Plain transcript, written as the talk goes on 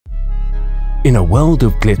In a world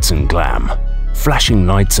of glitz and glam, flashing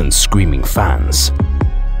lights and screaming fans,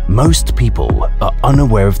 most people are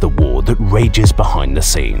unaware of the war that rages behind the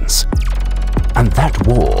scenes. And that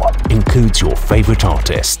war includes your favorite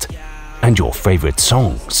artist and your favorite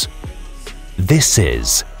songs. This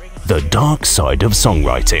is The Dark Side of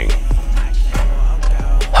Songwriting.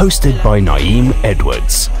 Hosted by Nayim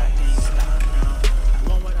Edwards.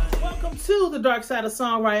 To the Dark Side of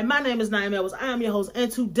Songwriting. My name is Nayim Edwards. I am your host, and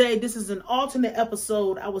today this is an alternate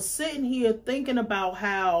episode. I was sitting here thinking about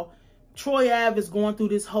how Troy Ave is going through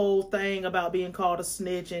this whole thing about being called a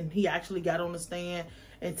snitch, and he actually got on the stand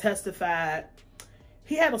and testified.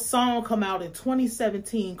 He had a song come out in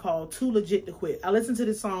 2017 called Too Legit to Quit. I listen to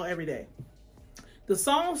this song every day. The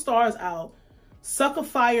song starts out, "Sucker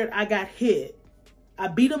fired, I got hit. I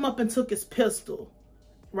beat him up and took his pistol.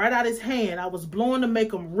 Right out his hand, I was blowing to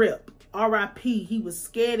make him rip. R.I.P. He was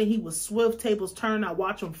scared and he was swift. Tables turned. I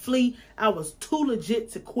watch him flee. I was too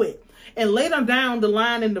legit to quit." And later down the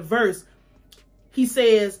line in the verse, he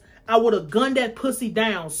says, "I would have gunned that pussy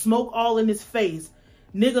down, smoke all in his face.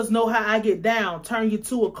 Niggas know how I get down, turn you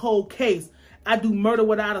to a cold case. I do murder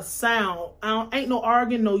without a sound. Ain't no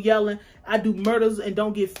arguing, no yelling. I do murders and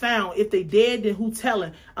don't get found. If they dead, then who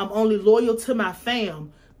telling? I'm only loyal to my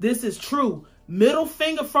fam. This is true. Middle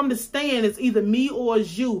finger from the stand is either me or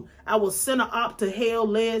it's you. I will send a op to hell,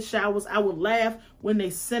 lead showers. I will laugh when they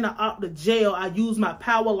send a op to jail. I use my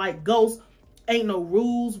power like ghosts. Ain't no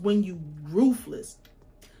rules when you ruthless.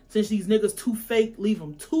 Since these niggas too fake, leave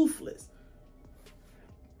them toothless."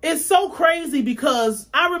 It's so crazy because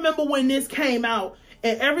I remember when this came out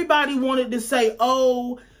and everybody wanted to say,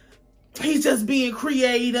 "Oh, he's just being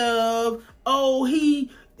creative. Oh,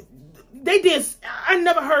 they did." I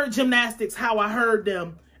never heard gymnastics how I heard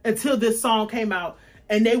them until this song came out,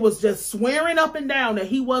 and they was just swearing up and down that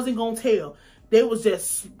he wasn't gonna tell. They was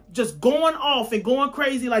just going off and going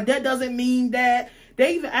crazy like that doesn't mean that.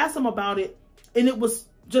 They even asked him about it, and it was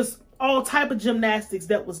just all type of gymnastics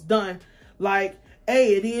that was done. Like,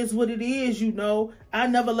 hey, it is what it is, you know. I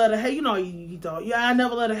never let a hate, you know, you thought, yeah, I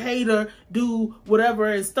never let a hater do whatever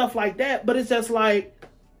and stuff like that. But it's just like,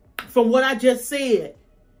 from what I just said,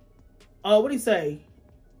 what do you say?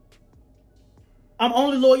 I'm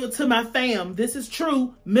only loyal to my fam. This is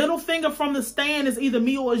true. Middle finger from the stand is either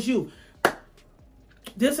me or it's you.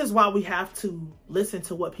 This is why we have to listen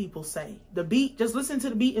to what people say. The beat, just listen to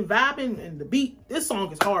the beat and vibing and the beat. This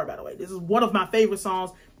song is hard, by the way. This is one of my favorite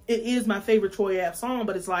songs. It is my favorite Troy Ave song,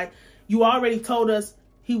 but it's like, you already told us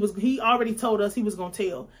he already told us he was gonna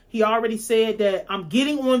tell. He already said that I'm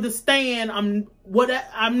getting on the stand. I'm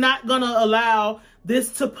not gonna allow this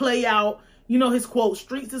to play out. You know his quote,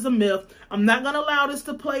 "Streets is a myth." I'm not gonna allow this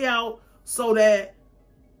to play out so that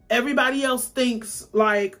everybody else thinks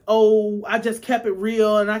like, "Oh, I just kept it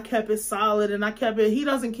real and I kept it solid and I kept it." He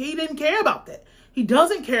didn't care about that. He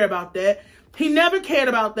doesn't care about that. He never cared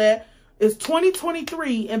about that. It's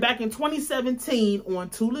 2023, and back in 2017 on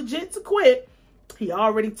Too Legit to Quit, he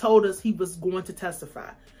already told us he was going to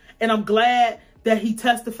testify. And I'm glad that he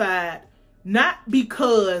testified, not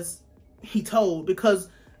because he told, because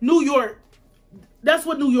New York, that's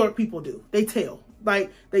what New York people do. They tell.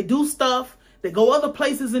 Like, they do stuff, they go other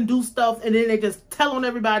places and do stuff, and then they just tell on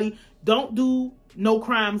everybody, don't do no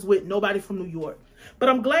crimes with nobody from New York. But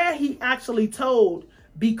I'm glad he actually told,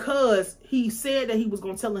 because he said that he was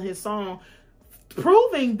going to tell in his song,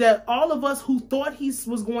 proving that all of us who thought he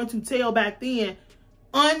was going to tell back then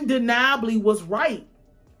undeniably was right.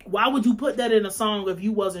 Why would you put that in a song if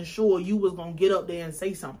you wasn't sure you was going to get up there and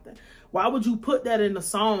say something? Why would you put that in a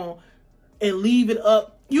song and leave it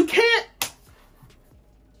up? You can't.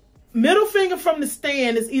 Middle finger from the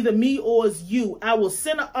stand is either me or it's you. I will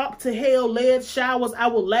send her up to hell, lead showers. I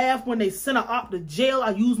will laugh when they send her up to jail.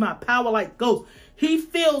 I use my power like ghosts. He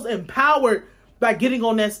feels empowered by getting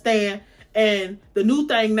on that stand. And the new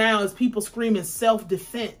thing now is people screaming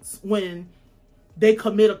self-defense when they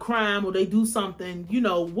commit a crime or they do something. You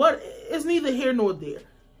know, what? It's neither here nor there.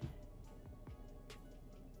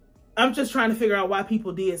 I'm just trying to figure out why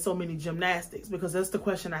people did so many gymnastics, because that's the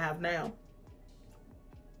question I have now.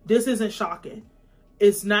 This isn't shocking.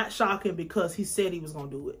 It's not shocking because he said he was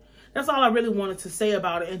going to do it. That's all I really wanted to say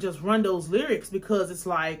about it, and just run those lyrics, because it's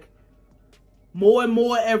like more and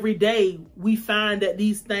more every day we find that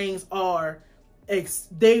these things are,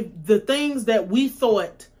 the things that we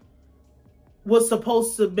thought was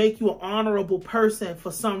supposed to make you an honorable person for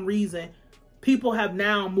some reason, people have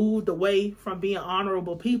now moved away from being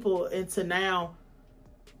honorable people into now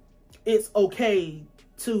it's okay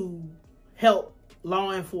to help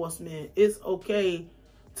law enforcement. It's okay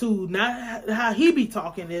to not, how he be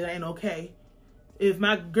talking, it ain't okay. If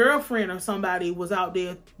my girlfriend or somebody was out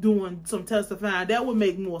there doing some testifying, that would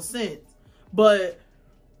make more sense. But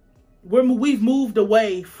we've moved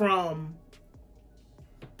away from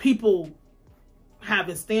people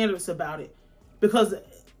having standards about it, because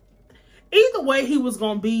either way he was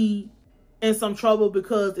going to be in some trouble,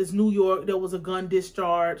 because it's New York. There was a gun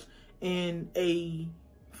discharge in a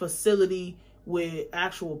facility with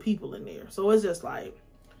actual people in there. So it's just like,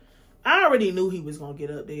 I already knew he was going to get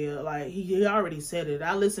up there. Like, he already said it.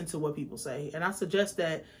 I listen to what people say. And I suggest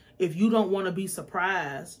that if you don't want to be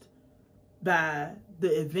surprised by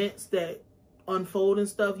the events that unfold and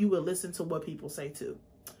stuff, you will listen to what people say too.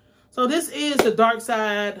 So this is the dark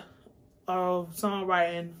side of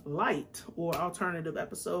songwriting light or alternative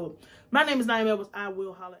episode. My name is Nayim. I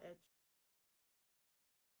will holler at you.